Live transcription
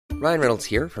Ryan Reynolds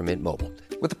here from Mint Mobile.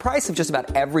 With the price of just about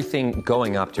everything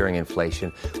going up during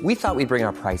inflation, we thought we'd bring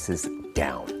our prices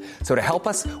down. So to help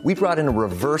us, we brought in a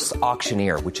reverse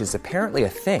auctioneer, which is apparently a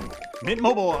thing. Mint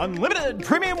Mobile Unlimited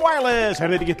Premium Wireless. How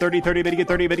to get 30, 30, bit to get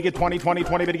 30, bit to get 20, 20,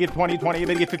 20, bit to get 20, 20,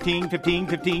 bit to get 15, 15,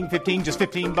 15, 15, just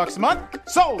 $15 a month?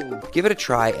 Sold! Give it a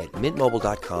try at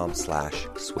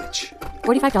mintmobile.com/switch.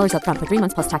 $45 up front for 3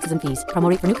 months plus taxes and fees. Promo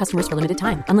rate for new customers for limited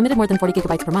time. Unlimited more than 40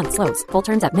 gigabytes per month. Slows full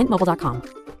terms at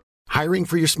mintmobile.com. Hiring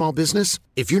for your small business?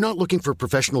 If you're not looking for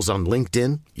professionals on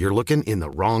LinkedIn, you're looking in the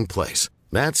wrong place.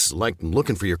 That's like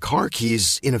looking for your car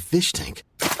keys in a fish tank.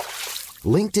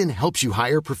 LinkedIn helps you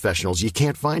hire professionals you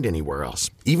can't find anywhere else,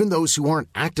 even those who aren't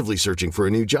actively searching for a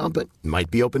new job but might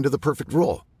be open to the perfect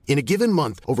role. In a given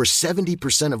month, over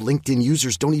 70% of LinkedIn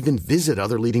users don't even visit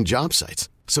other leading job sites.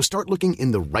 So start looking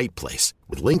in the right place.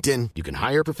 With LinkedIn, you can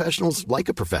hire professionals like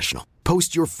a professional.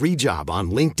 Post your free job on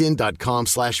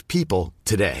linkedin.com/people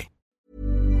today.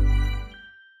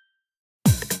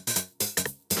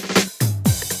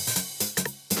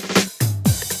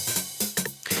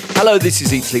 Hello, this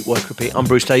is Eat, Sleep, Work, Repeat. I'm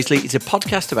Bruce Daisley. It's a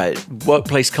podcast about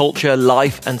workplace culture,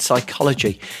 life and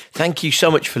psychology. Thank you so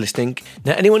much for listening.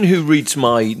 Now, anyone who reads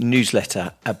my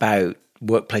newsletter about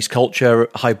workplace culture,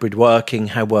 hybrid working,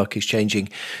 how work is changing,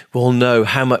 will know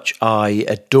how much I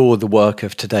adore the work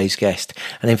of today's guest.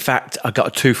 And in fact, I got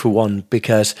a 2-for-1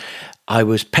 because I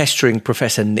was pestering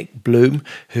Professor Nick Bloom,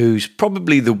 who's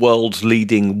probably the world's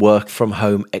leading work from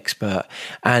home expert.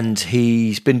 And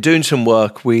he's been doing some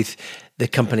work with the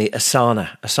company Asana.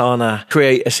 Asana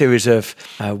create a series of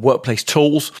workplace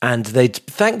tools, and they'd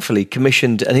thankfully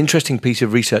commissioned an interesting piece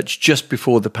of research just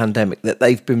before the pandemic that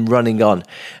they've been running on.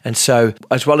 And so,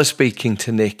 as well as speaking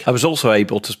to Nick, I was also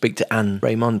able to speak to Anne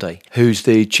Raimondi, who's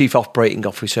the Chief Operating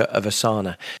Officer of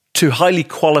Asana. Two highly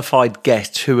qualified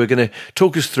guests who are going to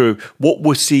talk us through what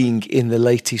we're seeing in the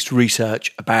latest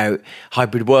research about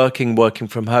hybrid working, working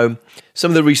from home. Some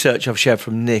of the research I've shared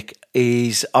from Nick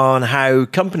is on how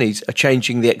companies are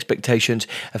changing the expectations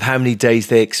of how many days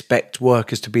they expect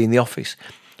workers to be in the office.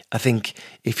 I think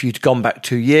if you'd gone back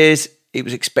 2 years, it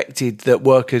was expected that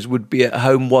workers would be at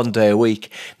home 1 day a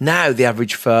week. Now the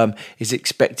average firm is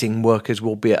expecting workers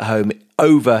will be at home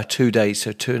over 2 days,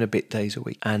 so 2 and a bit days a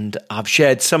week. And I've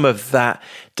shared some of that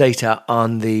data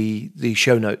on the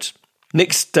show notes.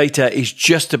 Nick's data is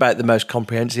just about the most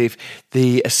comprehensive.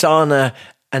 The Asana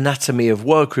Anatomy of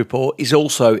Work report is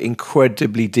also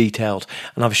incredibly detailed,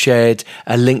 and I've shared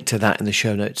a link to that in the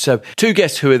show notes. So 2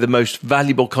 guests who are the most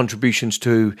valuable contributions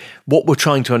to what we're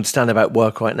trying to understand about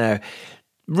work right now.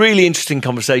 Really interesting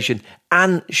conversation.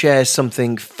 Anne shares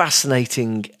something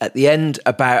fascinating at the end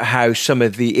about how some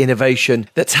of the innovation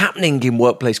that's happening in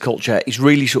workplace culture is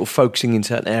really sort of focusing in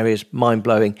certain areas.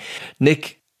 Mind-blowing.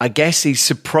 Nick, I guess, is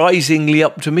surprisingly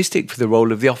optimistic for the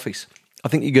role of the office. I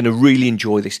think you're going to really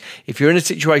enjoy this. If you're in a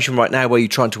situation right now where you're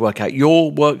trying to work out your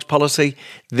work policy,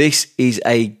 this is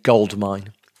a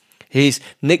goldmine. Here's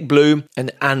Nick Bloom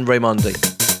and Anne Raimondi.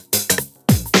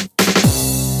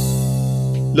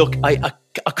 Look, I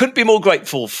couldn't be more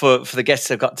grateful for the guests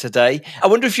I've got today. I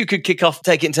wonder if you could kick off,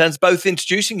 take it in turns, both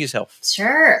introducing yourself.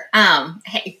 Sure.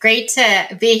 Hey, great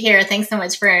to be here. Thanks so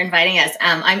much for inviting us.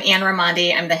 I'm Anne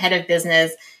Raimondi. I'm the head of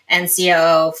business and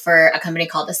COO for a company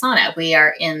called Asana. We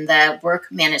are in the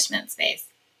work management space.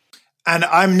 And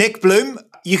I'm Nick Bloom.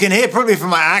 You can hear probably from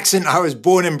my accent, I was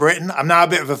born in Britain. I'm now a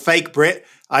bit of a fake Brit.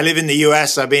 I live in the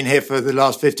US. I've been here for the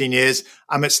last 15 years.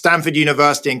 I'm at Stanford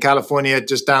University in California,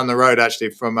 just down the road,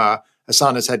 actually, from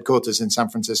Asana's headquarters in San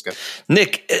Francisco.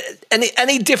 Nick,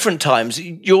 any different times,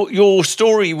 your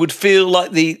story would feel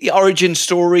like the origin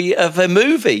story of a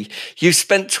movie. You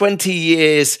spent 20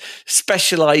 years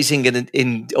specializing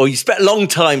or you spent a long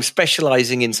time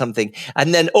specializing in something,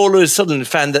 and then all of a sudden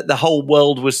found that the whole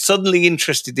world was suddenly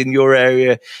interested in your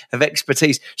area of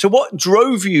expertise. So what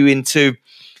drove you into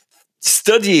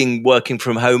studying working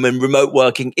from home and remote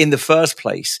working in the first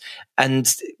place,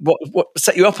 and what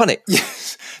set you up on it?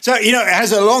 Yes. So, it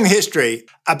has a long history.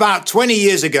 About 20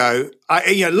 years ago,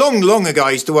 long ago, I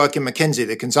used to work in McKinsey,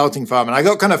 the consulting firm, and I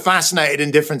got kind of fascinated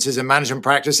in differences in management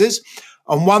practices.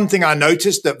 And one thing I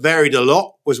noticed that varied a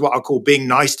lot was what I call being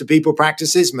nice to people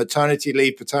practices, maternity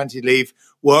leave, paternity leave,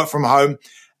 work from home.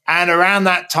 And around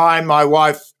that time, my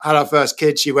wife had her first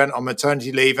kid. She went on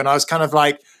maternity leave, and I was kind of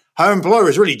like, her employer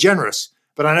was really generous,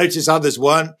 but I noticed others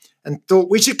weren't, and thought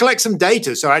we should collect some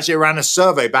data. So I actually ran a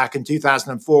survey back in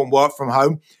 2004 on work from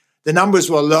home. The numbers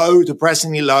were low,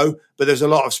 depressingly low, but there's a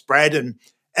lot of spread. And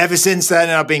ever since then,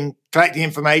 I've been collecting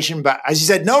information. But as you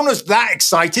said, no one was that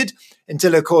excited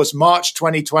until, of course, March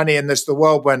 2020, and the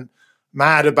world went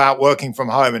mad about working from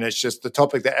home. And it's just the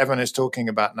topic that everyone is talking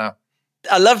about now.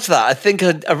 I loved that. I think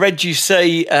I read you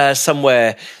say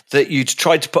somewhere that you'd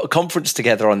tried to put a conference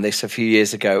together on this a few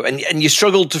years ago, and you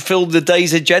struggled to fill the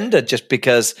day's agenda just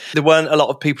because there weren't a lot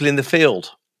of people in the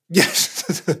field.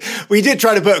 Yes, we did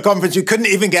try to put a conference. We couldn't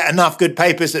even get enough good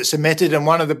papers that submitted. And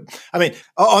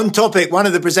on topic, one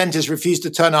of the presenters refused to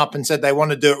turn up and said they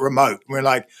want to do it remote. And we're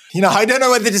like, I don't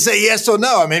know whether to say yes or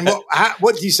no. I mean,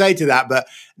 what do you say to that? But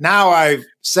now I'm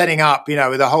setting up,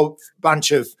 with a whole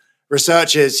bunch of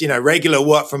researchers, regular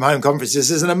work from home conferences.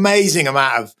 There's an amazing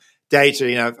amount of data.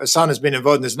 Asana's been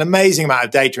involved in. There's an amazing amount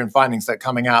of data and findings that are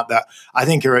coming out that I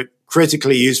think are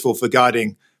critically useful for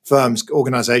guiding firms,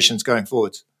 organizations going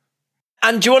forward.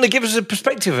 And do you want to give us a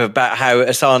perspective about how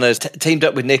Asana's teamed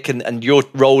up with Nick and your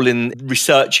role in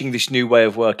researching this new way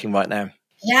of working right now?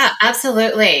 Yeah,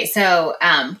 absolutely. So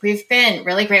we've been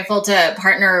really grateful to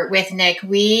partner with Nick.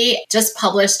 We just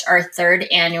published our 3rd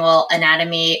annual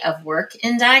Anatomy of Work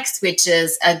Index, which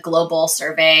is a global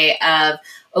survey of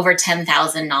over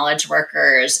 10,000 knowledge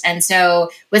workers. And so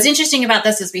what's interesting about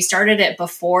this is we started it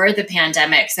before the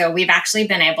pandemic. So we've actually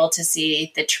been able to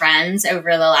see the trends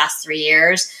over the last 3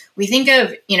 years. We think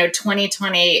of,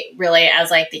 2020 really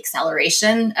as like the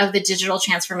acceleration of the digital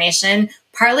transformation,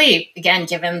 partly, again,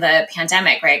 given the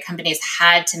pandemic, right? Companies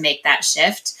had to make that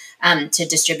shift to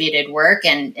distributed work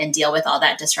and deal with all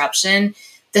that disruption.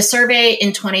 The survey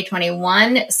in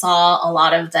 2021 saw a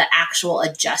lot of the actual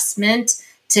adjustment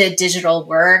to digital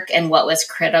work and what was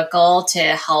critical to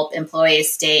help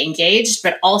employees stay engaged,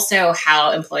 but also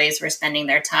how employees were spending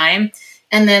their time.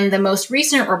 And then the most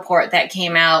recent report that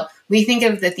came out, we think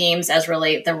of the themes as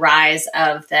really the rise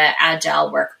of the agile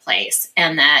workplace,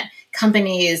 and that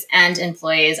companies and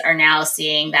employees are now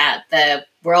seeing that the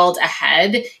world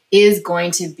ahead is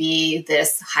going to be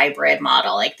this hybrid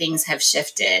model, like things have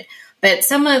shifted. But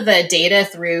some of the data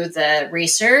through the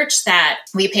research that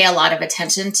we pay a lot of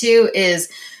attention to is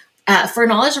for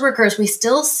knowledge workers, we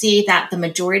still see that the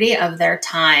majority of their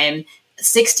time,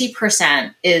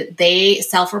 60%, they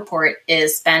self-report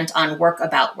is spent on work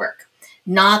about work,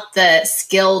 not the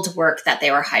skilled work that they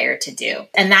were hired to do.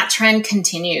 And that trend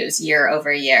continues year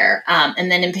over year. And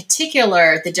then in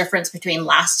particular, the difference between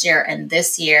last year and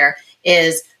this year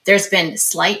is there's been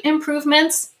slight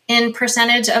improvements in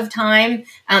percentage of time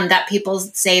that people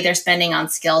say they're spending on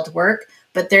skilled work,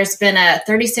 but there's been a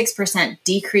 36%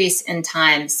 decrease in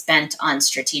time spent on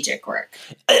strategic work.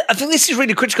 I think this is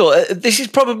really critical. This is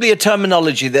probably a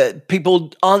terminology that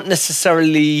people aren't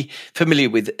necessarily familiar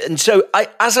with. And so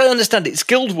as I understand it,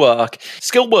 skilled work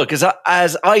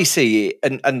as I see it,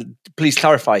 and please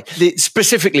clarify,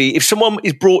 specifically, if someone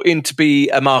is brought in to be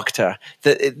a marketer,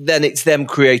 then it's them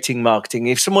creating marketing.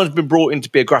 If someone's been brought in to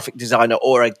be a graphic designer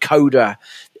or a coder,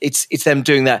 it's them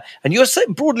doing that. And you're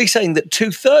broadly saying that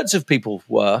 2/3 of people's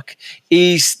work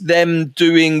is them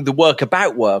doing the work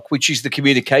about work, which is the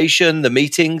communication, the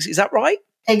meetings. Is that right?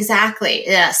 Exactly.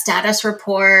 Yeah. Status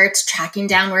reports, tracking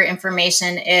down where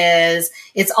information is.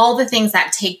 It's all the things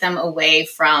that take them away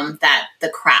from the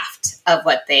craft of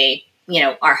what they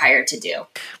are hired to do.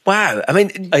 Wow. I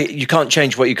mean, you can't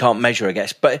change what you can't measure, I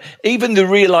guess. But even the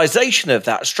realization of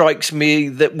that strikes me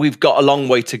that we've got a long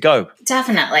way to go.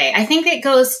 Definitely. I think it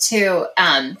goes to,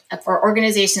 for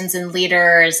organizations and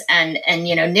leaders, and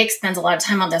Nick spends a lot of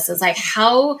time on this, is like,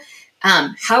 how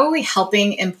are we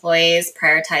helping employees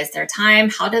prioritize their time?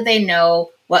 How do they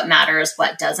know what matters,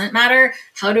 what doesn't matter?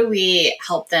 How do we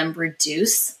help them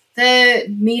reduce the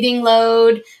meeting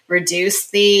load, reduce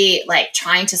the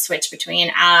trying to switch between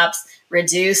apps,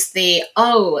 reduce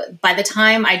by the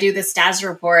time I do the status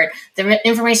report, the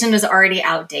information is already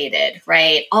outdated,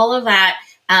 right? All of that.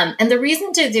 And the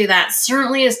reason to do that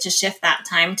certainly is to shift that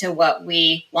time to what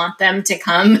we want them to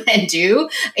come and do,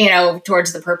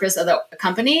 towards the purpose of the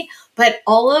company. But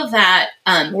all of that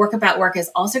work about work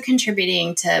is also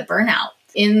contributing to burnout.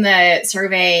 In the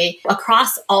survey,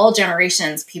 across all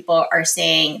generations, people are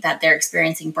saying that they're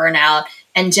experiencing burnout.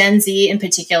 And Gen Z in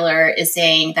particular is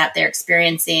saying that they're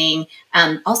experiencing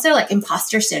also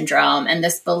imposter syndrome and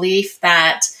this belief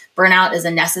that burnout is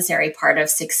a necessary part of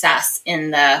success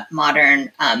in the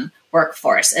modern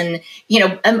workforce. And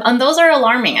those are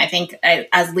alarming. I think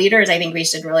as leaders, I think we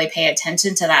should really pay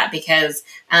attention to that, because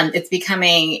it's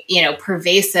becoming,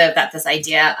 pervasive, that this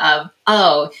idea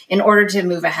of, in order to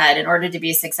move ahead, in order to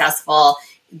be successful,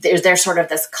 there's sort of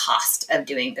this cost of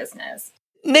doing business.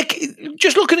 Nick,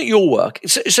 just looking at your work,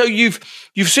 so you've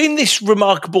seen this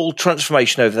remarkable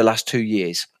transformation over the last 2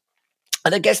 years.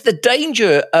 And I guess the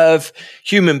danger of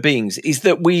human beings is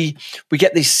that we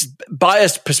get this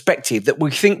biased perspective that we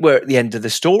think we're at the end of the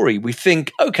story. We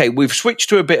think, okay, we've switched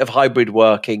to a bit of hybrid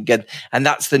working and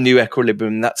that's the new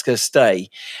equilibrium, that's going to stay.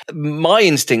 My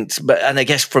instinct, and I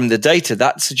guess from the data,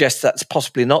 that suggests that's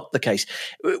possibly not the case.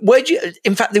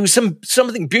 In fact, there was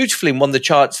something beautiful in one of the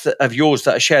charts of yours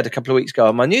that I shared a couple of weeks ago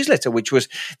on my newsletter, which was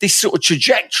this sort of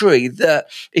trajectory that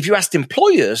if you asked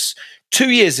employers 2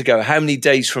 years ago how many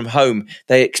days from home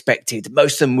they expected,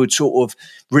 most of them would sort of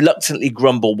reluctantly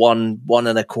grumble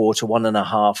 1.25,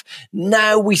 1.5.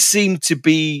 Now we seem to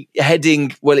be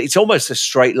heading, well, it's almost a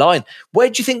straight line. Where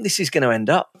do you think this is going to end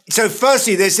up? So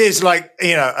firstly, this is like,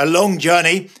 a long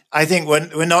journey. I think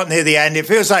we're not near the end. It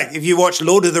feels like if you watch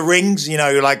Lord of the Rings,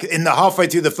 you're like in the halfway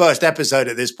through the first episode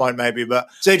at this point, maybe. But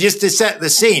so just to set the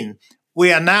scene,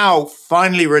 we are now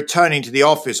finally returning to the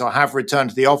office or have returned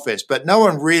to the office, but no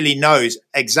one really knows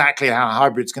exactly how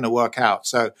hybrid's going to work out.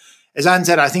 So as Anne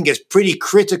said, I think it's pretty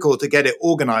critical to get it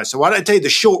organized. So why don't I tell you the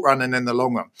short run and then the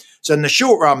long run? So in the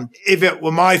short run, if it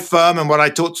were my firm and what I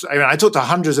talked to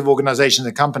hundreds of organizations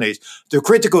and companies, the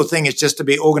critical thing is just to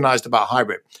be organized about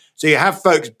hybrid. So you have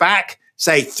folks back,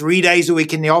 say 3 days a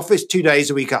week in the office, 2 days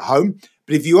a week at home.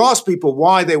 But if you ask people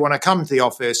why they want to come to the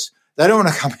office, they don't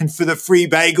want to come in for the free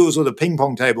bagels or the ping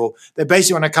pong table. They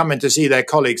basically want to come in to see their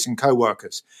colleagues and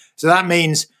co-workers. So that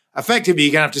means effectively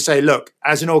you're going to have to say, look,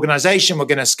 as an organization, we're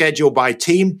going to schedule by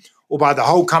team or by the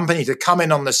whole company to come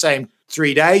in on the same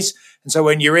 3 days. And so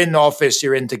when you're in the office,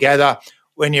 you're in together.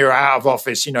 When you're out of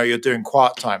office, you're doing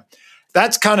quiet time.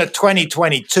 That's kind of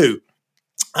 2022.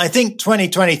 I think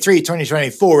 2023,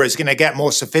 2024 is going to get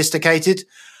more sophisticated.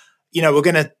 We're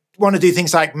going to want to do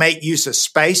things like make use of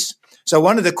space. So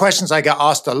one of the questions I get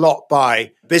asked a lot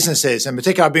by businesses, in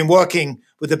particular, I've been working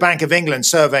with the Bank of England,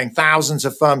 surveying thousands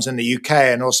of firms in the UK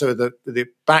and also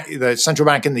the central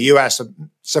bank in the US,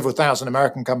 several thousand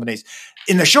American companies.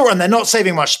 In the short run, they're not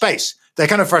saving much space. They're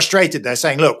kind of frustrated. They're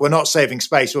saying, look, we're not saving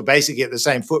space. We're basically at the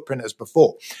same footprint as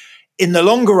before. In the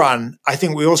longer run, I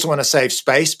think we also want to save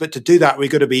space. But to do that,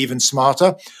 we've got to be even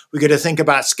smarter. We've got to think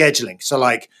about scheduling. So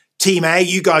like team A,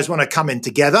 you guys want to come in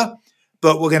together,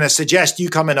 but we're going to suggest you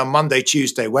come in on Monday,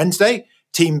 Tuesday, Wednesday.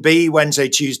 Team B, Wednesday,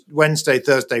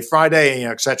 Thursday, Friday,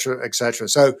 et cetera, et cetera.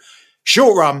 So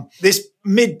short run, this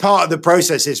mid part of the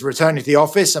process is returning to the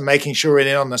office and making sure we're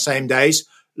in on the same days.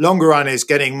 Longer run is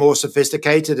getting more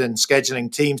sophisticated and scheduling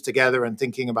teams together and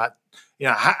thinking about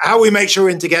how we make sure we're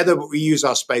in together, but we use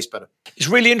our space better. It's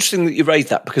really interesting that you raised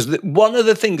that, because one of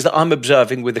the things that I'm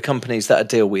observing with the companies that I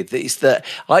deal with is that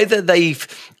either they've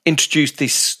introduced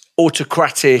this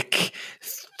autocratic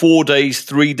 4 days,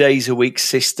 3 days a week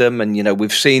system. And,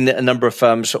 we've seen a number of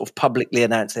firms sort of publicly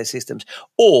announce their systems,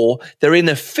 or they're in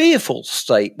a fearful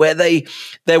state where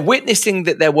they're witnessing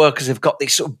that their workers have got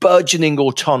this sort of burgeoning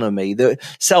autonomy, the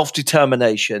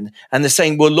self-determination, and they're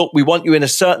saying, well, look, we want you in a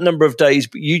certain number of days,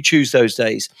 but you choose those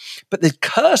days. But the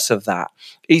curse of that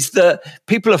is that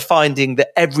people are finding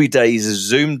that every day is a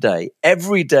Zoom day.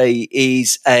 Every day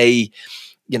is I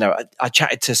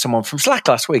chatted to someone from Slack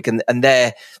last week, and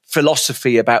their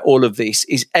philosophy about all of this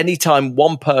is anytime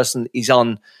one person is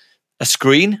on a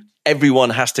screen, everyone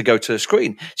has to go to the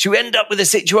screen. So you end up with a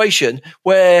situation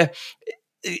where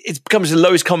it becomes the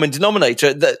lowest common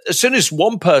denominator, that as soon as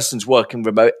one person's working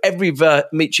remote, every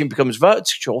meeting becomes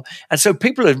virtual. And so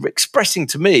people are expressing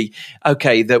to me,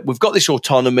 okay, that we've got this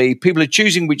autonomy. People are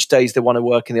choosing which days they want to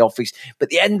work in the office. But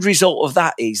the end result of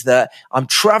that is that I'm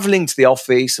traveling to the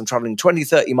office. I'm traveling 20,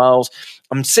 30 miles.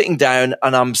 I'm sitting down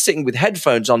and I'm sitting with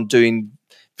headphones on doing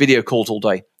video calls all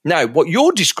day. Now, what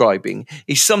you're describing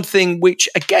is something which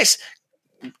I guess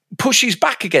pushes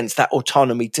back against that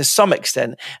autonomy to some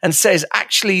extent and says,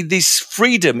 actually, this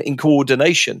freedom in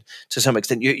coordination, to some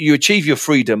extent, you achieve your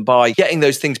freedom by getting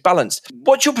those things balanced.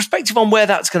 What's your perspective on where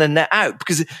that's going to net out?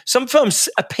 Because some firms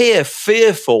appear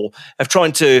fearful of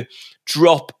trying to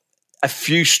drop a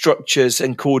few structures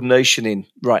and coordination in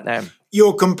right now.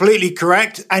 You're completely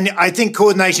correct. And I think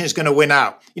coordination is going to win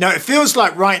out. It feels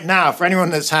like right now, for anyone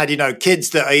that's had, kids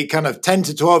that are kind of 10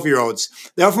 to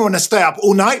 12-year-olds, they often want to stay up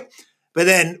all night. But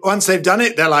then once they've done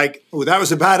it, they're like, oh, that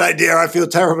was a bad idea. I feel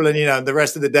terrible. And, the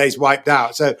rest of the day's wiped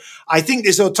out. So I think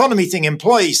this autonomy thing,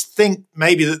 employees think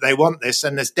maybe that they want this,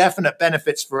 and there's definite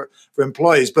benefits for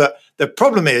employees. But the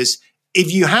problem is,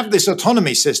 if you have this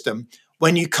autonomy system,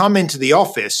 when you come into the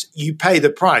office, you pay the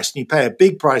price, and you pay a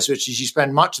big price, which is you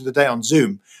spend much of the day on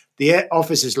Zoom. The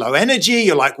office is low energy.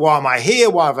 You're like, why am I here?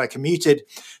 Why have I commuted?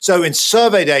 So in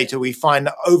survey data, we find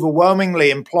that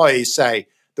overwhelmingly employees say,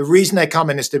 the reason they come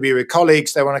in is to be with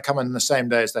colleagues. They want to come in the same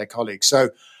day as their colleagues.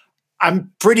 So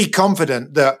I'm pretty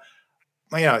confident that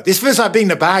this feels like being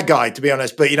the bad guy, to be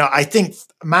honest, but, I think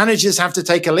managers have to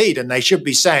take a lead, and they should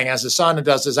be saying, as Asana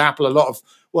does, as Apple, a lot of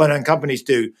well-known companies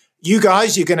do, you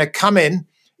guys, you're going to come in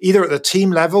either at the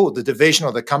team level, the division,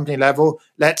 or the company level,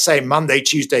 let's say Monday,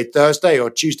 Tuesday, Thursday, or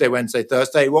Tuesday, Wednesday,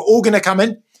 Thursday. We're all going to come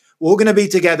in. We're all going to be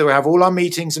together. We have all our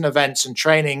meetings and events and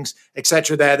trainings,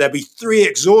 etc. There'll be 3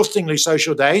 exhaustingly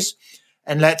social days.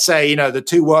 And let's say, the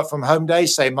 2 work from home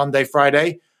days, say Monday,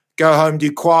 Friday, go home,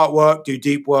 do quiet work, do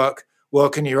deep work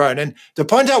on your own. And to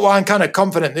point out why I'm kind of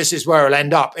confident this is where I'll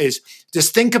end up is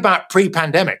just think about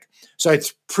pre-pandemic. So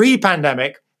it's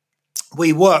pre-pandemic,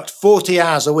 we worked 40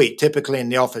 hours a week, typically in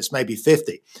the office, maybe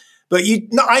 50. But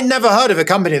I never heard of a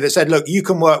company that said, look, you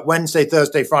can work Wednesday,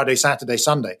 Thursday, Friday, Saturday,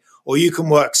 Sunday, or you can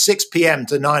work 6 p.m.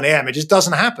 to 9 a.m. It just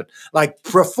doesn't happen. Like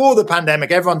before the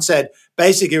pandemic, everyone said,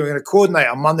 basically, we're going to coordinate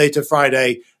on Monday to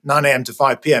Friday, 9 a.m. to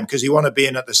 5 p.m. because you want to be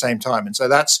in at the same time. And so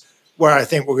that's where I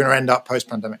think we're going to end up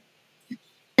post-pandemic.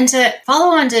 And to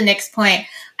follow on to Nick's point,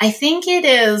 I think it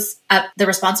is the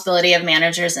responsibility of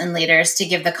managers and leaders to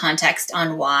give the context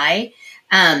on why.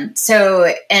 And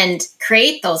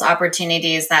create those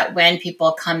opportunities that when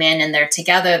people come in and they're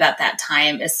together, that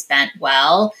time is spent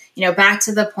well. Back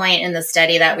to the point in the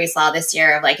study that we saw this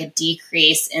year of like a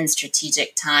decrease in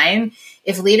strategic time.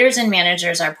 If leaders and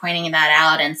managers are pointing that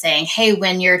out and saying, hey,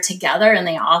 when you're together in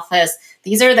the office,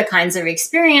 these are the kinds of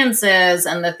experiences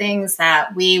and the things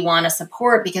that we want to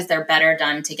support because they're better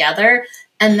done together.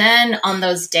 And then on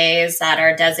those days that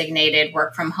are designated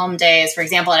work from home days, for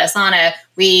example, at Asana,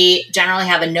 we generally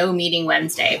have a no meeting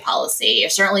Wednesday policy, or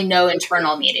certainly no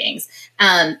internal meetings.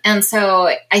 And so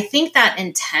I think that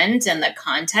intent and the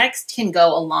context can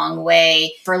go a long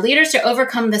way for leaders to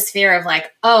overcome this fear of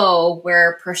like, oh,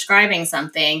 we're prescribing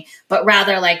something, but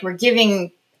rather like we're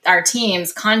giving our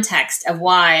teams context of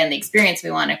why and the experience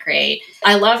we want to create.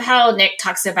 I love how Nick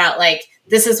talks about like,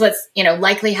 this is what's,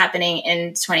 likely happening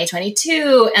in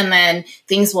 2022, and then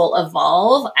things will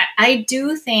evolve. I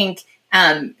do think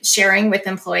sharing with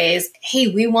employees, hey,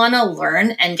 we want to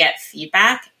learn and get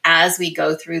feedback as we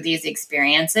go through these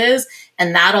experiences,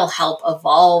 and that'll help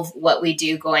evolve what we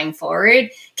do going forward,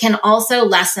 can also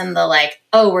lessen the like,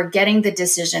 oh, we're getting the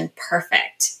decision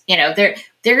perfect.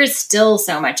 There is still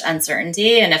so much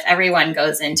uncertainty. And if everyone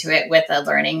goes into it with a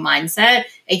learning mindset,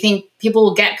 I think people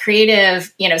will get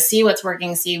creative, see what's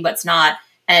working, see what's not.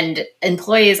 And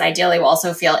employees ideally will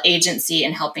also feel agency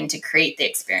in helping to create the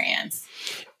experience.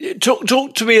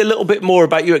 Talk to me a little bit more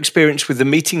about your experience with the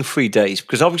meeting-free days,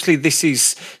 because obviously this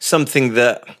is something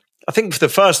that I think for the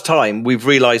first time we've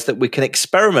realized that we can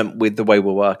experiment with the way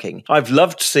we're working. I've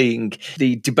loved seeing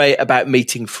the debate about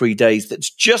meeting-free days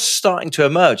that's just starting to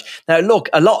emerge. Now, look,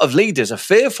 a lot of leaders are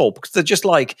fearful because they're just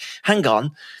like, hang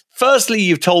on. Firstly,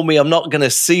 you've told me I'm not going to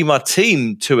see my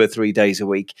team 2 or 3 days a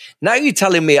week. Now you're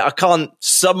telling me I can't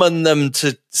summon them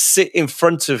to sit in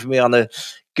front of me on a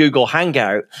Google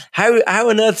Hangout. How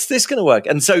on earth is this going to work?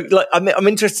 And so, I'm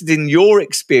interested in your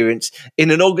experience in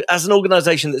as an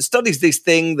organization that studies this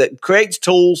thing, that creates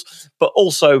tools, but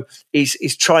also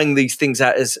is trying these things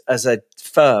out as a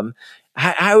firm.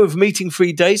 How have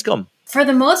meeting-free days gone? For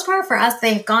the most part, for us,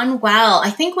 they've gone well. I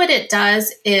think what it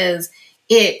does is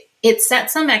it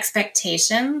sets some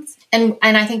expectations, and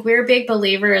I think we're big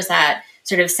believers that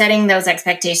sort of setting those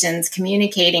expectations,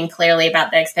 communicating clearly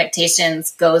about the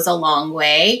expectations goes a long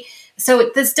way.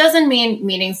 So this doesn't mean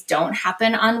meetings don't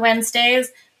happen on Wednesdays,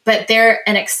 but they're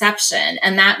an exception.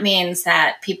 And that means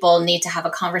that people need to have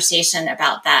a conversation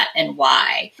about that and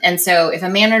why. And so if a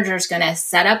manager is going to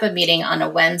set up a meeting on a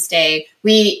Wednesday,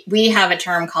 we have a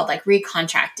term called like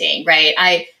recontracting,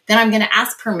 right? Then I'm going to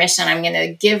ask permission. I'm going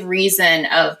to give reason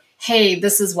of, hey,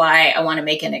 this is why I want to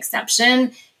make an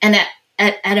exception. And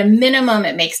at a minimum,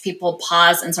 it makes people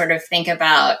pause and sort of think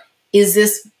about, is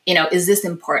this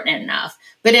important enough?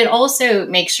 But it also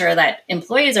makes sure that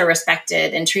employees are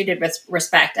respected and treated with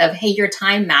respect of, hey, your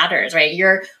time matters, right?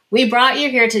 We brought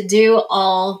you here to do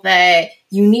all the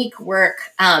unique work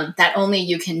that only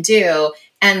you can do.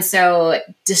 And so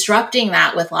disrupting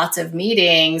that with lots of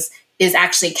meetings is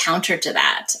actually counter to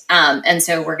that. And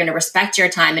so we're going to respect your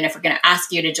time. And if we're going to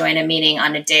ask you to join a meeting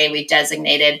on a day we've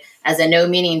designated as a no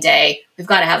meeting day, we've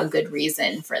got to have a good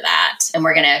reason for that. And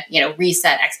we're going to,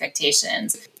 reset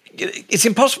expectations. It's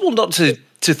impossible not to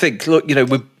think, look,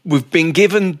 we've been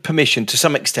given permission to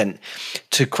some extent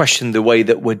to question the way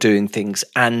that we're doing things.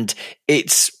 And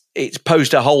it's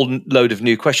posed a whole load of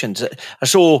new questions. I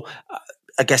saw,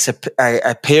 I guess,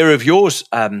 a peer of yours,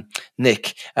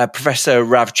 Nick, Professor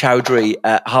Rav Chowdhury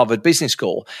at Harvard Business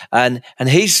School, and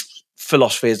his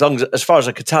philosophy, as far as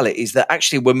I could tell it, is that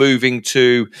actually we're moving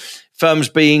to firms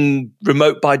being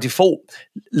remote by default,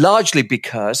 largely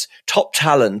because top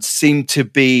talent seem to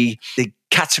be the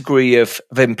category of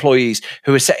employees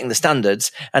who are setting the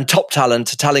standards, and top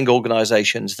talent are telling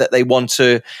organizations that they want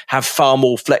to have far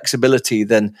more flexibility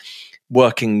than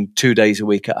working 2 days a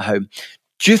week at home.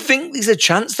 Do you think there's a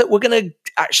chance that we're going to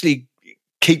actually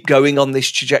keep going on this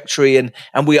trajectory and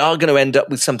we are going to end up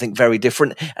with something very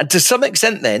different? And to some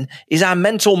extent then, is our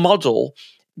mental model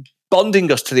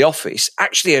bonding us to the office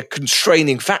actually a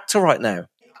constraining factor right now?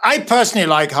 I personally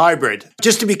like hybrid.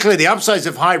 Just to be clear, the upsides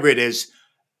of hybrid is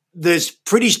there's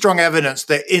pretty strong evidence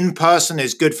that in-person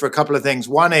is good for a couple of things.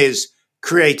 One is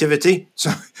creativity.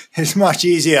 So it's much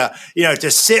easier,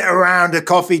 to sit around a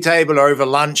coffee table or over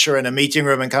lunch or in a meeting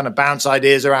room and kind of bounce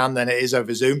ideas around than it is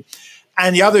over Zoom.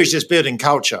 And the other is just building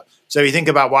culture. So you think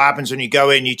about what happens when you go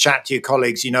in, you chat to your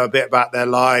colleagues, you know a bit about their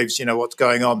lives, what's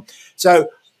going on. So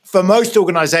for most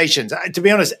organizations, to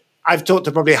be honest, I've talked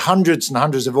to probably hundreds and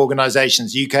hundreds of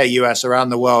organizations, UK, US, around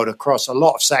the world, across a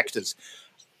lot of sectors.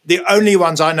 The only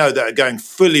ones I know that are going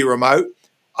fully remote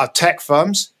are tech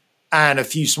firms and a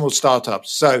few small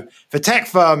startups. So for tech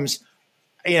firms,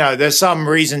 there's some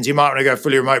reasons you might want to go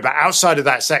fully remote, but outside of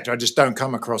that sector, I just don't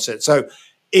come across it. So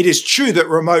it is true that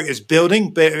remote is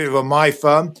building, but for my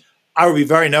firm, I would be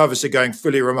very nervous of going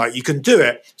fully remote. You can do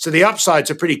it. So the upsides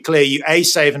are pretty clear. You A,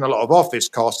 save in a lot of office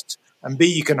costs, and B,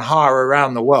 you can hire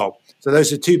around the world. So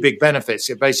those are two big benefits.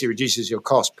 It basically reduces your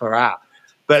cost per hour.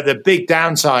 But the big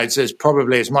downsides is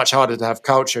probably it's much harder to have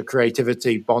culture,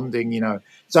 creativity, bonding,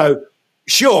 So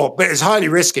sure, but it's highly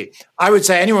risky. I would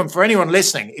say for anyone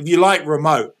listening, if you like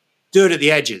remote, do it at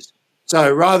the edges. So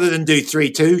rather than do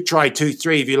 3-2, try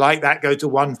 2-3. If you like that, go to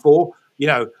 1-4.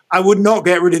 I would not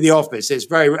get rid of the office. If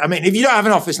you don't have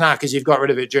an office now because you've got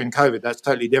rid of it during COVID, that's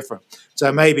totally different.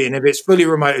 So maybe, and if it's fully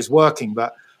remote, it's working.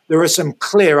 But there are some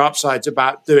clear upsides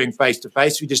about doing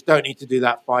face-to-face. We just don't need to do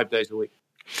that 5 days a week.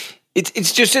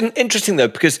 It's just interesting, though,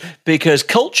 because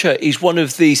culture is one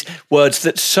of these words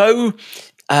that's so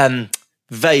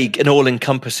vague and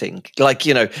all-encompassing. Like,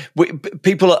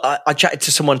 people. I chatted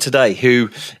to someone today who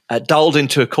dialed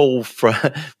into a call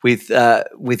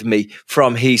with me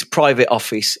from his private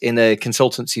office in a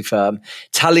consultancy firm,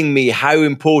 telling me how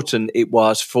important it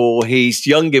was for his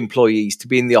young employees to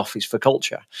be in the office for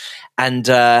culture, and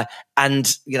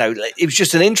it was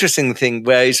just an interesting thing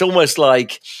where it's almost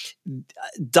like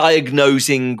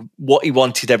diagnosing what he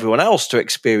wanted everyone else to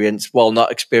experience while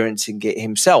not experiencing it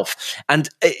himself. And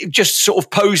it just sort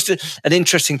of posed an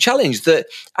interesting challenge that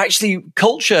actually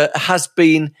culture has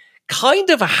been kind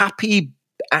of a happy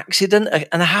accident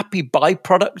and a happy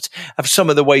byproduct of some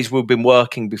of the ways we've been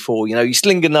working before. You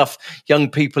sling enough young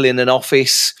people in an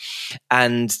office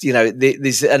and,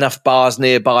 there's enough bars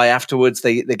nearby afterwards.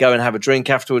 They go and have a drink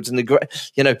afterwards. And,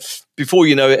 before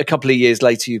you know it, a couple of years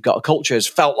later, you've got a culture has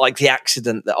felt like the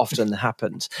accident that often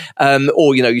happens.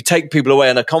 Or, you take people away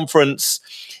on a conference,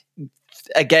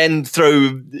 again,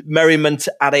 throw merriment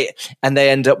at it, and they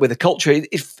end up with a culture.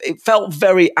 It felt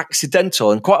very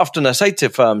accidental. And quite often I say to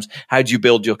firms, how do you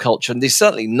build your culture? And there's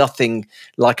certainly nothing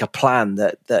like a plan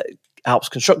that helps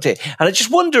construct it. And I just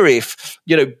wonder if,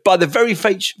 by the very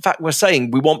fact we're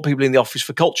saying we want people in the office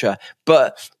for culture,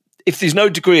 but if there's no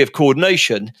degree of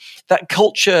coordination, that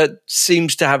culture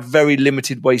seems to have very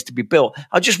limited ways to be built.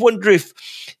 I just wonder if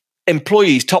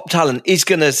employees, top talent, is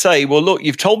going to say, well, look,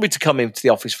 you've told me to come into the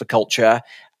office for culture.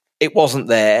 It wasn't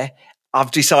there.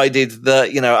 I've decided that,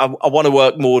 I want to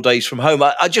work more days from home.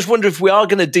 I just wonder if we are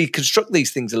going to deconstruct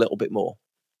these things a little bit more.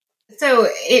 So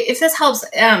if this helps,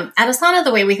 at Asana,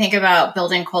 the way we think about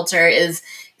building culture is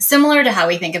similar to how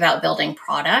we think about building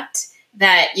product,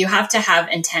 that you have to have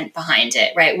intent behind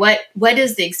it, right? What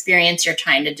is the experience you're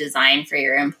trying to design for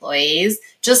your employees?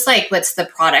 Just like what's the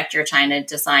product you're trying to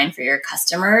design for your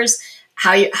customers?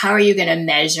 How are you going to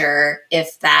measure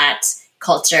if that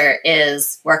culture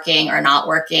is working or not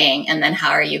working? And then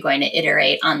how are you going to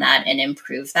iterate on that and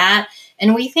improve that?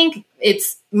 And we think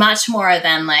it's much more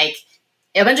than like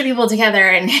a bunch of people together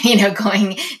and,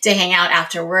 going to hang out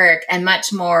after work, and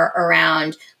much more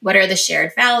around what are the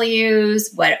shared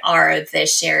values? What are the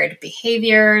shared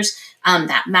behaviors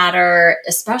that matter,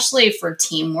 especially for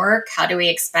teamwork? How do we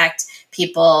expect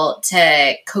people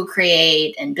to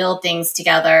co-create and build things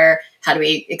together? How do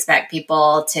we expect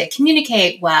people to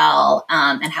communicate well?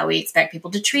 And how we expect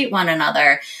people to treat one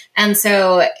another? And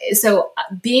so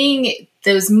being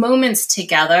those moments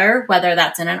together, whether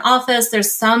that's in an office,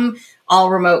 there's some all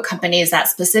remote companies that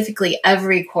specifically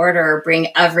every quarter bring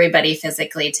everybody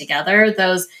physically together.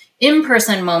 Those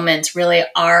in-person moments really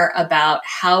are about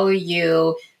how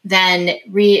you then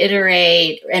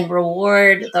reiterate and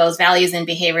reward those values and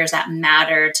behaviors that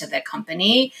matter to the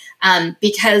company.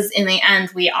 Because in the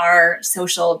end, we are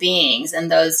social beings,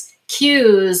 and those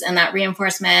cues and that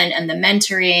reinforcement and the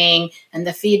mentoring and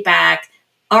the feedback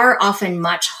are often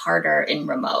much harder in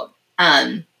remote.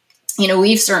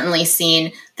 We've certainly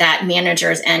seen that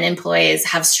managers and employees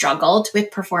have struggled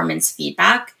with performance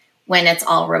feedback when it's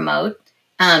all remote.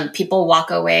 People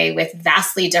walk away with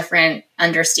vastly different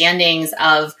understandings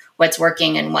of what's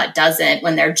working and what doesn't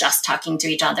when they're just talking to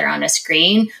each other on a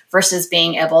screen versus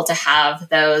being able to have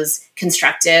those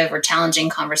constructive or challenging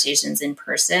conversations in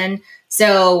person.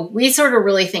 So we sort of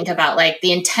really think about like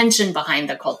the intention behind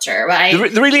the culture, right?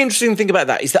 The really interesting thing about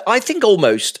that is that I think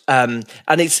almost, and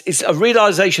it's a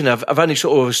realization I've only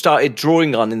sort of started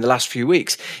drawing on in the last few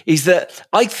weeks, is that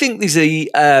I think there's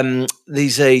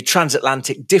a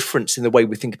transatlantic difference in the way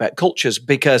we think about cultures,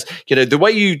 because, the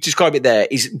way you describe it there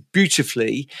is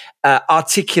beautifully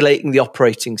articulating the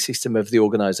operating system of the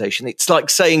organization. It's like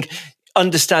saying,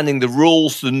 understanding the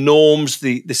rules, the norms,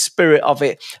 the spirit of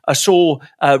it. I saw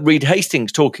Reed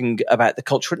Hastings talking about the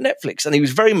culture at Netflix, and he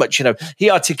was very much, he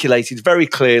articulated very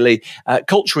clearly,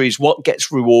 culture is what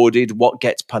gets rewarded, what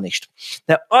gets punished.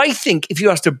 Now, I think if you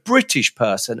asked a British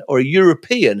person or a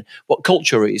European what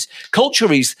culture is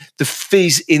the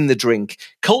fizz in the drink.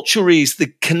 Culture is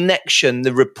the connection,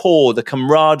 the rapport, the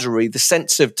camaraderie, the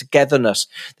sense of togetherness,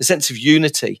 the sense of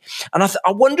unity. And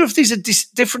I wonder if there's a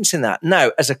difference in that.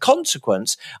 Now, as a consequence,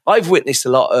 I've witnessed a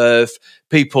lot of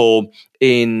people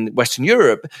in Western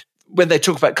Europe, when they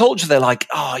talk about culture, they're like,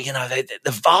 the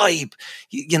vibe,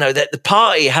 the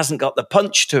party hasn't got the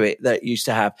punch to it that it used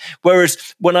to have.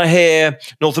 Whereas when I hear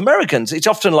North Americans, it's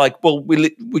often like, well,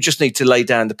 we just need to lay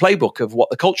down the playbook of what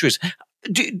the culture is.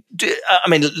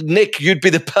 Nick, you'd be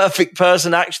the perfect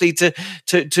person actually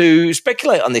to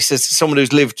speculate on this as someone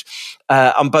who's lived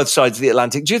on both sides of the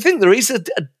Atlantic. Do you think there is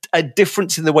a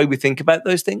difference in the way we think about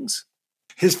those things?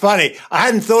 It's funny. I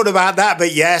hadn't thought about that,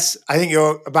 but yes, I think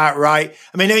you're about right.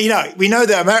 I mean, we know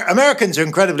that Americans are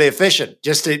incredibly efficient.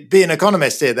 Just to be an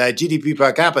economist here, their GDP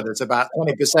per capita is about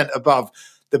 20% above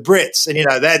the Brits.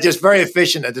 And, they're just very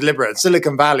efficient and deliberate.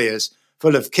 Silicon Valley is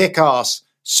full of kick-ass,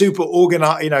 super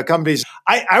organized, companies.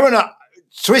 I want to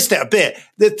twist it a bit.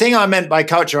 The thing I meant by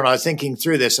culture, and I was thinking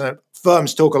through this, and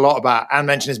firms talk a lot about and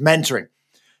mention, is mentoring.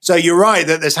 So you're right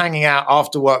that there's hanging out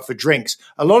after work for drinks.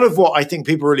 A lot of what I think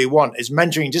people really want is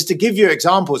mentoring. Just to give you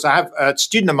examples, I have a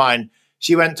student of mine.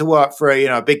 She went to work for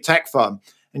a big tech firm,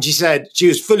 and she said she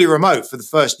was fully remote for the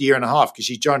first year and a half because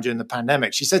she joined during the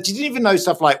pandemic. She said she didn't even know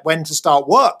stuff like when to start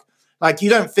work. Like,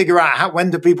 you don't figure out when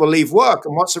do people leave work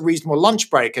and what's a reasonable lunch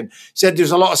break. And said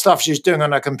there's a lot of stuff she was doing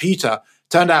on her computer.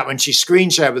 Turned out when she screen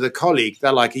shared with a colleague,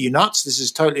 they're like, are you nuts? This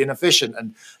is totally inefficient.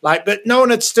 And but no one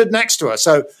had stood next to her.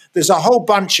 So there's a whole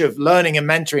bunch of learning and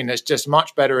mentoring that's just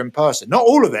much better in person. Not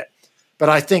all of it, but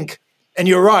I think, and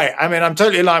you're right. I mean, I'm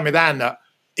totally aligned with Anne that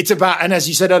it's about, and as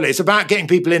you said earlier, it's about getting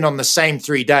people in on the same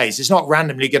 3 days. It's not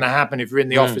randomly going to happen if you're in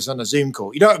the office on a Zoom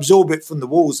call. You don't absorb it from the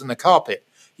walls and the carpet.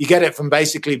 You get it from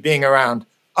basically being around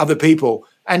other people.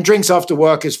 And drinks after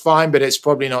work is fine, but it's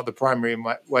probably not the primary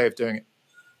way of doing it.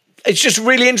 It's just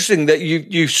really interesting that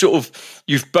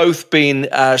you've both been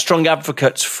strong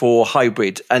advocates for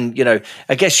hybrid, and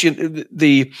I guess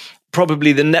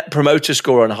probably the net promoter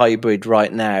score on hybrid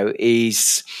right now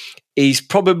is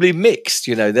probably mixed.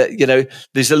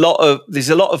 There's a lot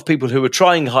of people who are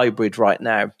trying hybrid right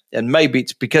now, and maybe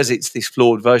it's because it's this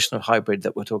flawed version of hybrid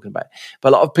that we're talking about. But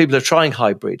a lot of people are trying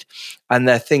hybrid, and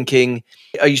they're thinking,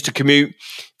 I used to commute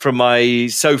from my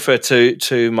sofa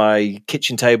to my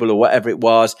kitchen table or whatever it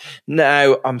was.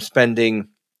 Now I'm spending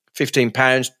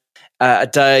 £15 a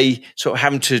day sort of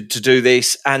having to do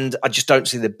this, and I just don't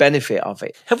see the benefit of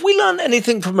it. Have we learned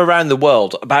anything from around the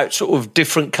world about sort of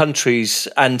different countries?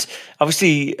 And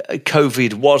obviously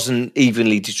COVID wasn't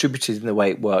evenly distributed in the way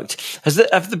it worked.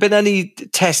 Have there been any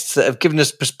tests that have given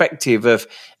us perspective of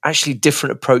actually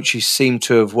different approaches seem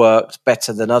to have worked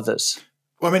better than others?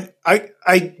 Well, I mean,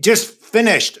 I just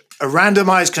finished a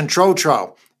randomized control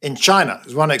trial in China.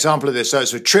 There's one example of this. So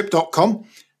it's with Trip.com.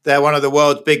 They're one of the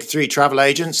world's big 3 travel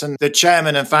agents. And the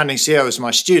chairman and founding CEO was my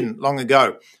student long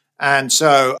ago. And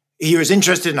so he was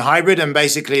interested in hybrid. And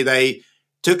basically they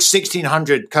took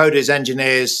 1,600 coders,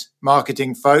 engineers,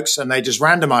 marketing folks, and they just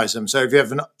randomized them. So if you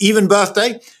have an even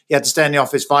birthday, you had to stay in the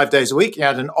office 5 days a week. You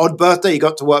had an odd birthday, you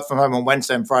got to work from home on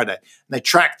Wednesday and Friday. And they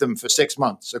tracked them for 6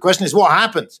 months. So the question is, what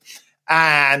happens?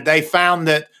 And they found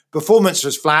that performance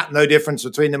was flat, no difference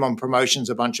between them on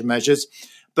promotions, a bunch of measures.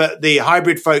 But the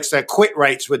hybrid folks, their quit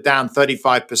rates were down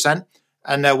 35%,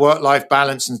 and their work-life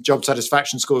balance and job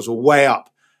satisfaction scores were way up.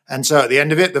 And so at the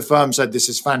end of it, the firm said, this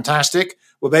is fantastic.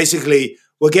 We're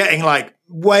getting like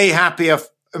way happier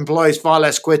employees, far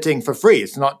less quitting for free.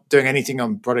 It's not doing anything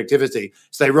on productivity.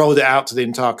 So they rolled it out to the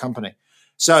entire company.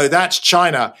 So that's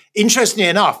China. Interestingly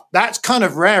enough, that's kind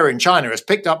of rare in China. It's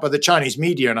picked up by the Chinese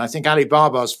media, and I think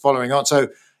Alibaba's following on. So,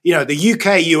 the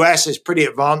UK, US is pretty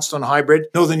advanced on hybrid.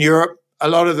 Northern Europe, a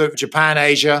lot of the Japan,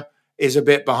 Asia is a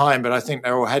bit behind, but I think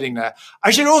they're all heading there. I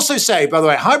should also say, by the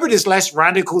way, hybrid is less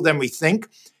radical than we think,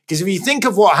 because if you think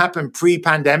of what happened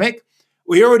pre-pandemic,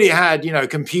 we already had,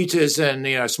 computers and,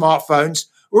 smartphones.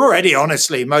 We're already,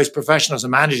 honestly, most professionals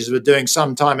and managers were doing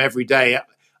some time every day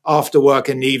after work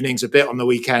in the evenings, a bit on the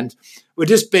weekend. We're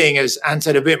just being, as Anne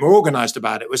said, a bit more organized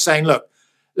about it. We're saying, look,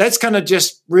 let's kind of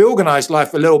just reorganize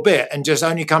life a little bit and just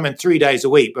only come in 3 days a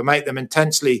week, but make them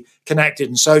intensely connected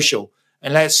and social.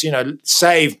 And let's,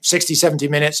 save 60, 70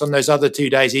 minutes on those other 2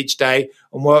 days each day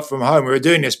and work from home. We were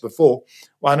doing this before.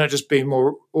 Why not just be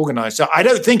more organized? So I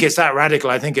don't think it's that radical.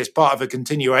 I think it's part of a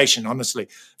continuation, honestly.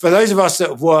 For those of us that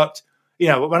have worked,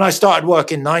 when I started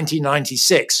work in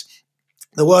 1996,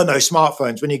 there were no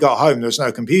smartphones. When you got home, there was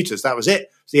no computers. That was it.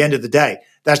 It's the end of the day.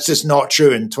 That's just not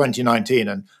true in 2019.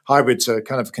 And hybrids are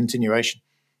kind of a continuation.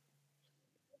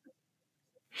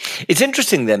 It's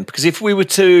interesting then, because if we were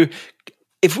to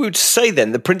say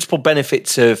then the principal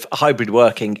benefits of hybrid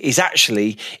working is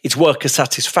actually it's worker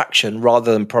satisfaction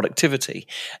rather than productivity.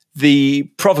 The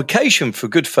provocation for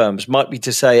good firms might be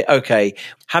to say, okay,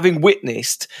 having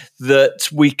witnessed that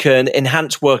we can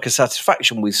enhance worker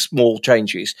satisfaction with small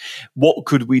changes, what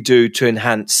could we do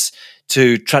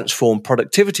to transform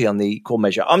productivity on the equal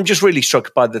measure? I'm just really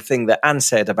struck by the thing that Anne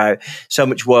said about so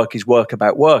much work is work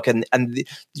about work. And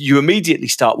you immediately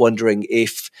start wondering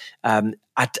if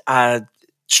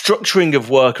structuring of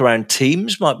work around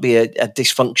teams might be a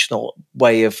dysfunctional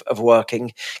way of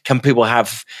working. Can people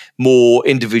have more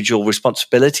individual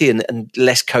responsibility and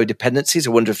less codependencies? I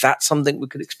wonder if that's something we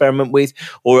could experiment with,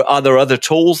 or are there other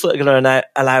tools that are going to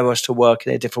allow us to work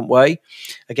in a different way?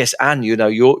 I guess, Anne,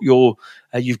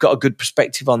 you've got a good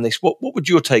perspective on this. What would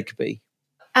your take be?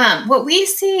 What we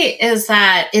see is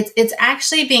that it's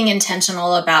actually being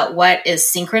intentional about what is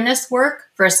synchronous work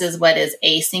versus what is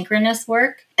asynchronous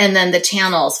work, and then the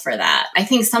channels for that. I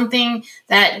think something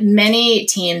that many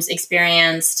teams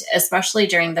experienced, especially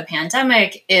during the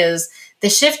pandemic, is the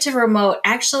shift to remote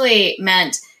actually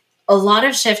meant a lot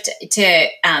of shift to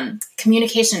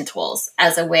communication tools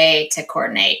as a way to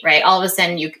coordinate, right? All of a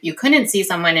sudden, you couldn't see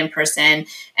someone in person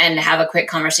and have a quick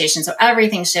conversation. So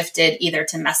everything shifted either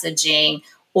to messaging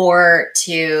or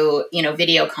to,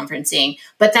 video conferencing.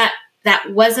 But that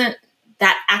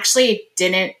actually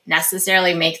didn't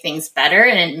necessarily make things better.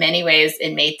 And in many ways,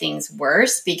 it made things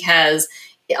worse because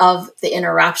of the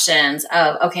interruptions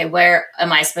of, okay, where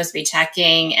am I supposed to be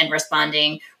checking and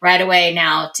responding right away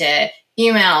now to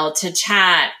email, to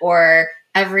chat, or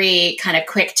every kind of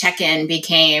quick check-in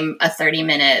became a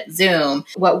 30-minute Zoom.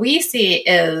 What we see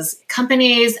is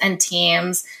companies and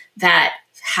teams that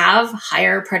have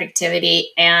higher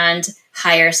productivity and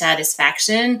higher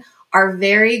satisfaction are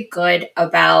very good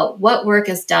about what work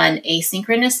is done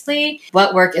asynchronously,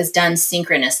 what work is done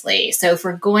synchronously. So if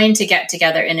we're going to get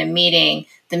together in a meeting,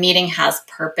 the meeting has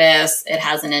purpose, it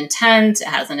has an intent, it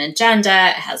has an agenda,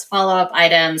 it has follow-up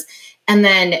items. And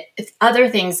then other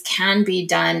things can be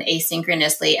done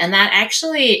asynchronously. And that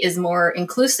actually is more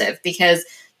inclusive because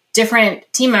different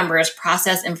team members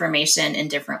process information in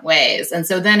different ways. And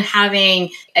so then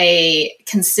having a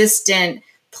consistent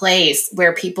place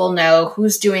where people know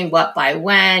who's doing what by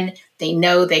when, they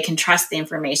know they can trust the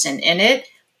information in it,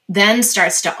 then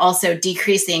starts to also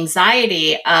decrease the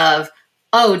anxiety of,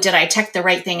 oh, did I check the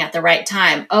right thing at the right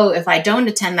time? Oh, if I don't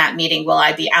attend that meeting, will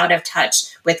I be out of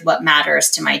touch with what matters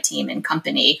to my team and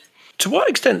company? To what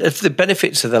extent have the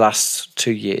benefits of the last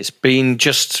 2 years been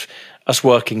just us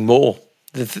working more?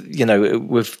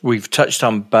 We've touched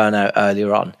on burnout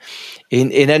earlier on.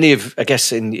 In any of, I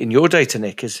guess, in your data,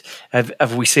 Nick,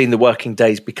 have we seen the working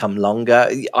days become longer?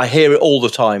 I hear it all the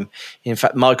time. In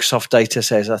fact, Microsoft data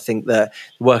says, I think that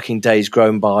the working days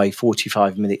grown by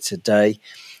 45 minutes a day.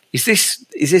 Is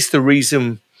this the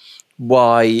reason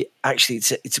why actually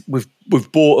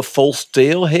we've bought a false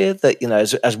deal here that,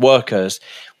 as workers,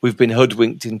 we've been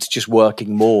hoodwinked into just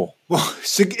working more? Well,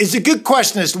 it's a good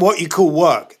question as to what you call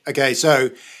work. Okay, so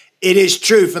it is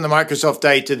true from the Microsoft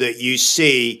data that you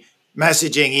see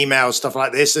messaging, emails, stuff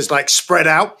like this is like spread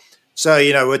out. So,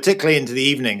 particularly into the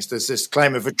evenings, there's this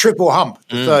claim of a triple hump,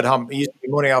 the third hump. It used to be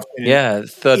morning, afternoon. Yeah,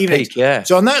 third evenings. peak, yeah.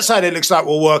 So on that side, it looks like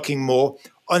we're working more.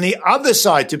 On the other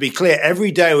side, to be clear,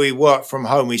 every day we work from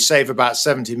home, we save about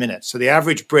 70 minutes. So the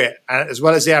average Brit, as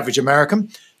well as the average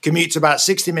American, commutes about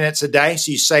 60 minutes a day.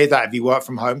 So you save that if you work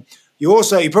from home. You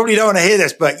probably don't want to hear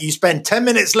this, but you spend 10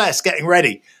 minutes less getting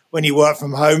ready when you work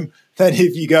from home than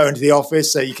if you go into the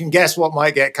office. So you can guess what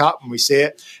might get cut when we see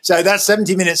it. So that's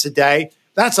 70 minutes a day.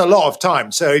 That's a lot of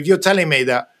time. So if you're telling me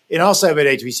that in our survey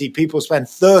data, we see people spend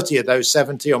 30 of those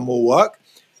 70 on more work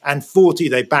and 40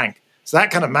 they bank. So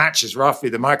that kind of matches roughly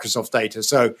the Microsoft data.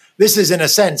 So this is, in a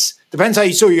sense, depends how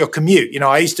you saw your commute.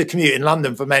 I used to commute in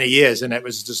London for many years, and it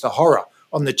was just a horror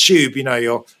on the tube.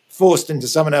 You're forced into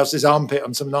someone else's armpit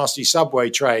on some nasty subway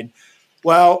train.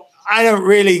 Well, I don't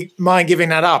really mind giving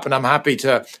that up, and I'm happy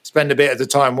to spend a bit of the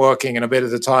time working and a bit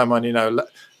of the time on,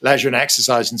 leisure and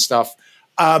exercise and stuff.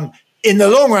 In the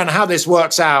long run, how this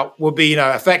works out will be,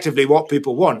 effectively what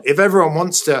people want. If everyone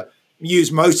wants to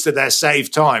use most of their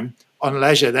saved time on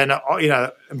leisure, then,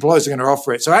 employers are going to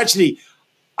offer it. So actually,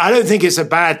 I don't think it's a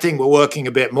bad thing. We're working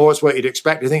a bit more. It's what you'd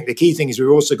expect. I think the key thing is we've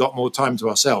also got more time to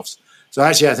ourselves. So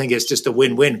actually, I think it's just a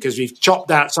win-win because we've chopped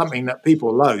out something that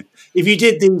people loathe. If you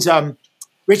did these,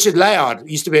 Richard Layard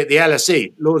used to be at the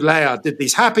LSE, Lord Layard did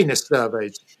these happiness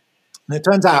surveys. And it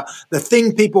turns out the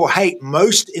thing people hate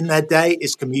most in their day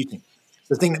is commuting.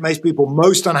 The thing that makes people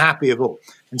most unhappy of all.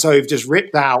 And so we've just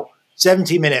ripped out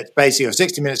 70 minutes, basically, or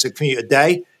 60 minutes of commute a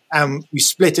day, and we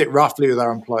split it roughly with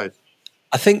our employers.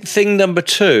 I think thing number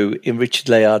 2 in Richard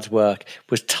Layard's work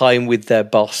was time with their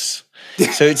boss.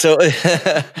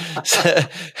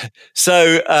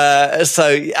 So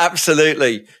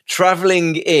absolutely,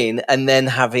 traveling in and then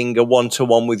having a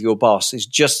one-to-one with your boss is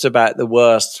just about the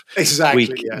worst. Exactly,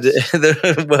 yes.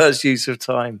 the worst use of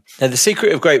time. Now, the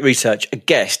secret of great research, I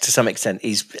guess, to some extent,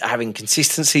 is having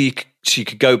consistency. So you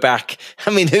could go back. I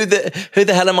mean, who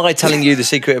the hell am I telling you the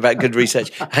secret about good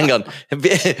research? Hang on,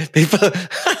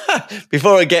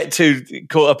 before I get too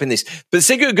caught up in this. But the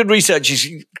secret of good research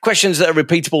is questions that are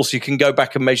repeatable, so you can go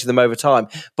back and measure them over time.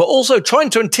 But also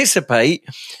trying to anticipate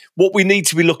what we need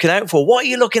to be looking out for. What are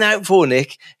you looking out for,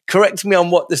 Nick? Correct me on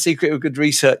what the secret of good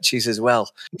research is as well.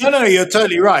 No, you're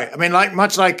totally right. I mean,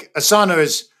 much like Asana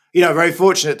is, very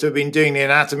fortunate to have been doing the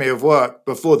anatomy of work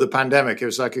before the pandemic. It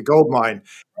was like a goldmine.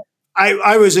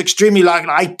 I was extremely lucky.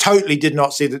 I totally did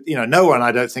not see that. No one,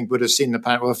 I don't think, would have seen the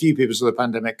pandemic. Well, a few people saw the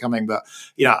pandemic coming, but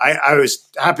I was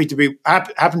happened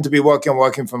to be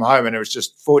working from home, and it was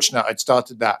just fortunate I'd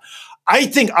started that. I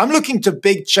think I'm looking to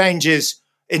big changes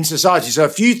in society. So a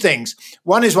few things.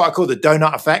 One is what I call the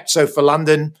donut effect. So for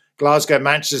London, Glasgow,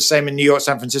 Manchester, same in New York,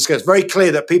 San Francisco, it's very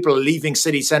clear that people are leaving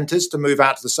city centres to move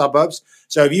out to the suburbs.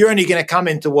 So if you're only going to come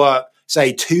into work,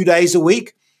 say 2 days a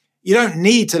week, you don't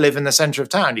need to live in the center of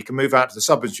town. You can move out to the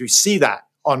suburbs. We see that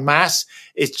en masse.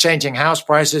 It's changing house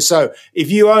prices. So if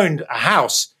you owned a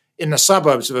house in the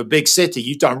suburbs of a big city,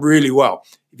 you've done really well.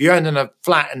 If you owned in a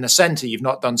flat in the center, you've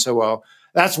not done so well.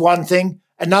 That's one thing.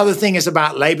 Another thing is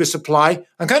about labor supply.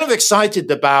 I'm kind of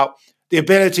excited about the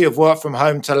ability of work from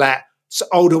home to let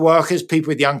older workers, people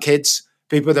with young kids,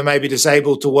 people that may be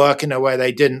disabled to work in a way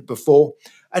they didn't before.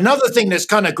 Another thing that's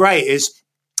kind of great is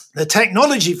the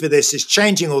technology for this is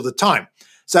changing all the time.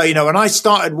 So, when I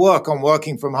started work on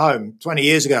working from home 20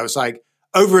 years ago, it was like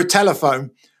over a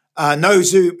telephone, no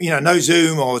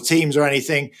Zoom or Teams or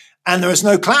anything. And there was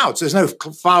no clouds. There's no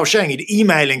file sharing. You'd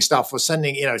emailing stuff or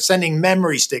sending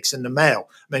memory sticks in the mail.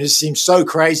 I mean, it seems so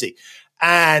crazy.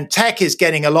 And tech is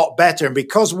getting a lot better. And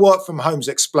because work from home's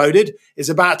exploded, it's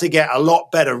about to get a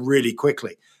lot better really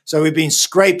quickly. So we've been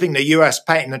scraping the US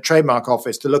Patent and Trademark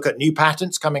Office to look at new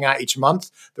patents coming out each month.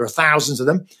 There are thousands of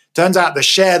them. Turns out the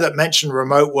share that mentioned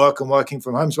remote work and working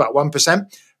from home is about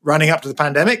 1% running up to the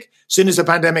pandemic. As soon as the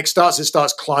pandemic starts, it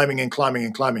starts climbing and climbing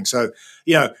and climbing. So,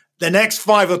 the next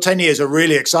 5 or 10 years are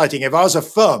really exciting. If I was a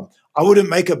firm, I wouldn't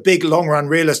make a big long-run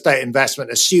real estate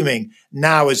investment assuming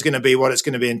now is going to be what it's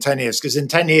going to be in 10 years. Because in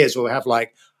 10 years, we'll have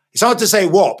it's hard to say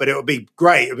what, but it would be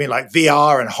great. It would be like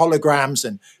VR and holograms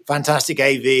and fantastic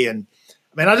AV. And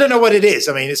I don't know what it is.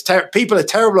 People are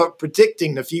terrible at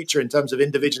predicting the future in terms of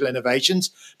individual innovations,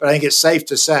 but I think it's safe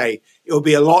to say it will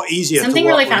be a lot easier. Something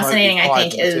really fascinating, I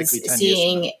think, is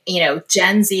seeing,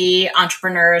 Gen Z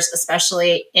entrepreneurs,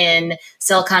 especially in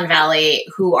Silicon Valley,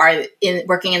 who are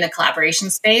working in the collaboration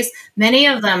space. Many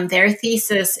of them, their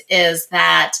thesis is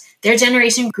that their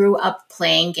generation grew up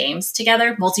playing games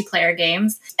together, multiplayer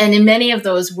games. And in many of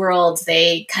those worlds,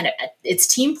 it's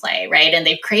team play, right? And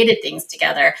they've created things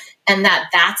together. And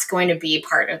that's going to be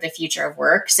part of the future of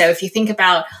work. So if you think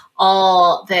about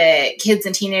all the kids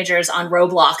and teenagers on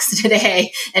Roblox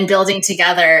today and building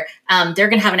together, they're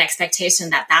going to have an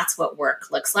expectation that that's what work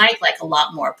looks like a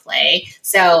lot more play.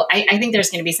 So I think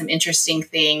there's going to be some interesting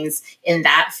things in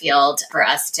that field for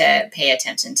us to pay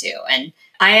attention to. And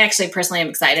I actually personally am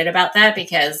excited about that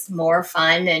because more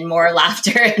fun and more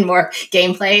laughter and more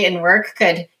gameplay in work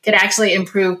could actually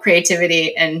improve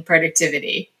creativity and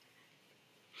productivity.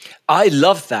 I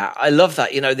love that.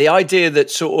 The idea that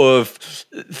sort of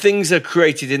things are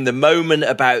created in the moment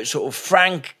about sort of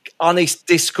frank, honest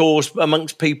discourse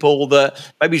amongst people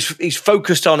that maybe he's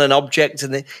focused on an object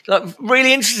and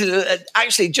really interesting.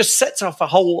 Actually, it just sets off a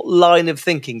whole line of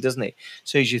thinking, doesn't it? As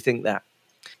soon as you think that.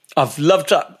 I've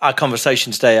loved our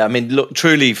conversation today. I mean, look,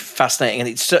 truly fascinating. And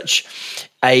it's such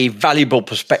a valuable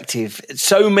perspective.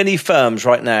 So many firms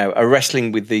right now are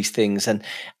wrestling with these things. And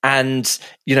there's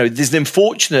an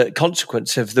unfortunate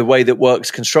consequence of the way that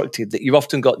work's constructed, that you've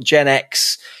often got Gen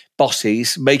X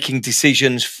bosses making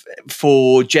decisions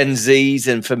for Gen Zs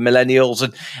and for millennials.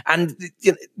 And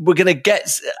we're going to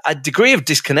get a degree of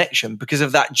disconnection because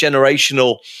of that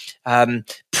generational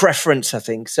preference, I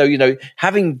think. So,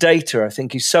 having data, I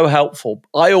think, is so helpful.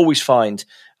 I always find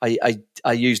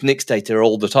I use Nick's data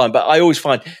all the time, but I always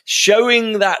find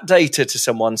showing that data to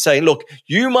someone, saying, look,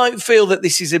 you might feel that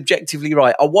this is objectively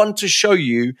right. I want to show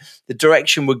you the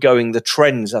direction we're going, the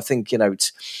trends. I think,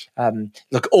 it's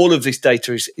look, all of this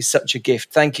data is such a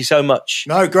gift. Thank you so much.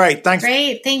 No, great. Thanks.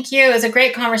 Great. Thank you. It was a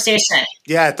great conversation.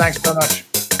 Yeah, thanks so much.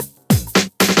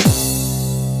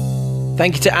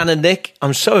 Thank you to Anne and Nick.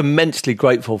 I'm so immensely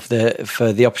grateful for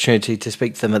the opportunity to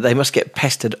speak to them. They must get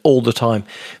pestered all the time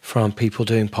from people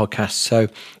doing podcasts. So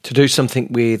to do something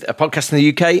with a podcast in the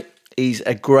UK is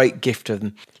a great gift of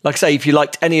them. Like I say, if you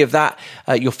liked any of that,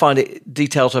 you'll find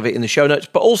details of it in the show notes,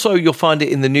 but also you'll find it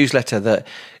in the newsletter that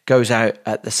goes out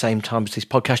at the same time as this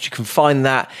podcast. You can find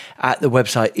that at the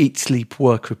website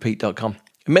eatsleepworkrepeat.com.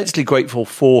 Immensely grateful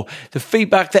for the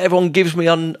feedback that everyone gives me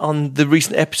on the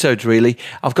recent episodes, really.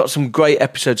 I've got some great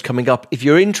episodes coming up. If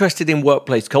you're interested in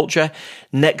workplace culture,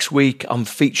 next week I'm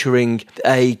featuring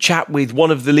a chat with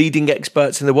one of the leading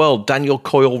experts in the world. Daniel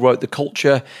Coyle wrote The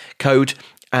Culture Code,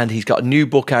 and he's got a new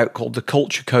book out called The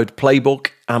Culture Code Playbook.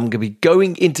 I'm going to be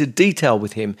going into detail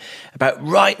with him about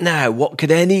right now, what could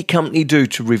any company do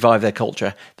to revive their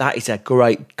culture? That is a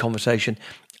great conversation.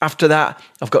 After that,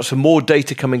 I've got some more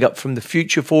data coming up from the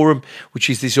Future Forum, which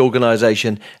is this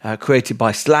organisation created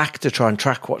by Slack to try and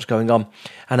track what's going on.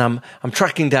 And I'm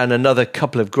tracking down another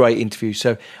couple of great interviews.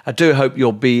 So I do hope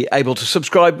you'll be able to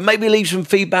subscribe, maybe leave some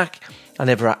feedback.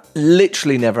 I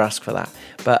literally never ask for that,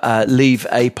 but leave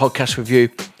a podcast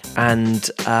review. And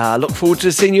I look forward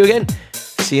to seeing you again.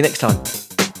 See you next time.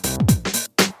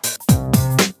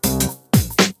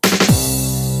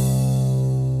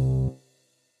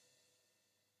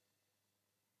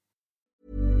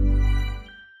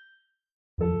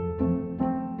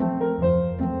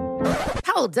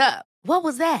 Hold up. What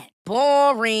was that?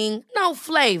 Boring. No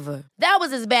flavor. That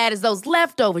was as bad as those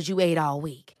leftovers you ate all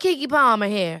week. Keke Palmer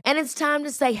here. And it's time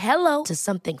to say hello to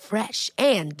something fresh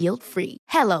and guilt-free.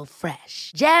 Hello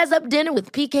Fresh. Jazz up dinner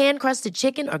with pecan-crusted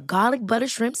chicken or garlic butter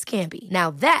shrimp scampi.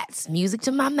 Now that's music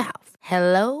to my mouth.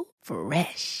 Hello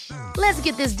Fresh. Let's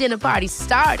get this dinner party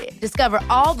started. Discover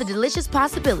all the delicious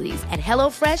possibilities at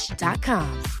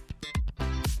HelloFresh.com.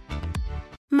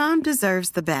 Mom deserves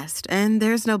the best, and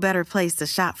there's no better place to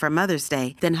shop for Mother's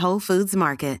Day than Whole Foods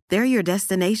Market. They're your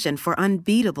destination for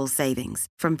unbeatable savings,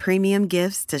 from premium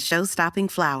gifts to show-stopping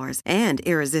flowers and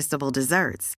irresistible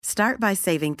desserts. Start by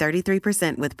saving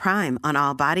 33% with Prime on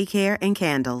all body care and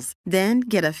candles. Then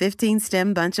get a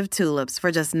 15-stem bunch of tulips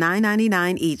for just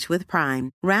 $9.99 each with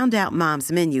Prime. Round out Mom's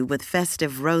menu with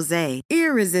festive rosé,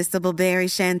 irresistible berry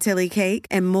chantilly cake,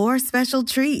 and more special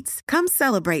treats. Come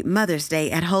celebrate Mother's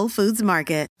Day at Whole Foods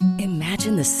Market.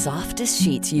 Imagine the softest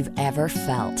sheets you've ever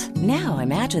felt. Now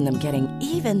imagine them getting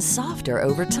even softer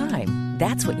over time.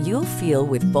 That's what you'll feel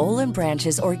with Boll &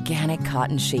 Branch's organic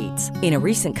cotton sheets. In a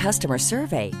recent customer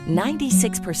survey,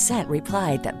 96%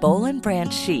 replied that Boll &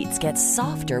 Branch sheets get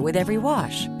softer with every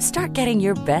wash. Start getting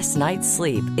your best night's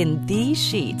sleep in these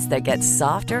sheets that get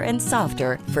softer and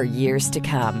softer for years to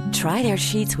come. Try their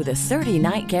sheets with a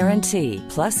 30-night guarantee.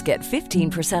 Plus, get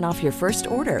 15% off your first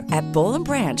order at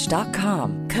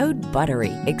bollandbranch.com. Code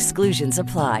BUTTERY. Exclusions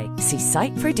apply. See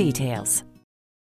site for details.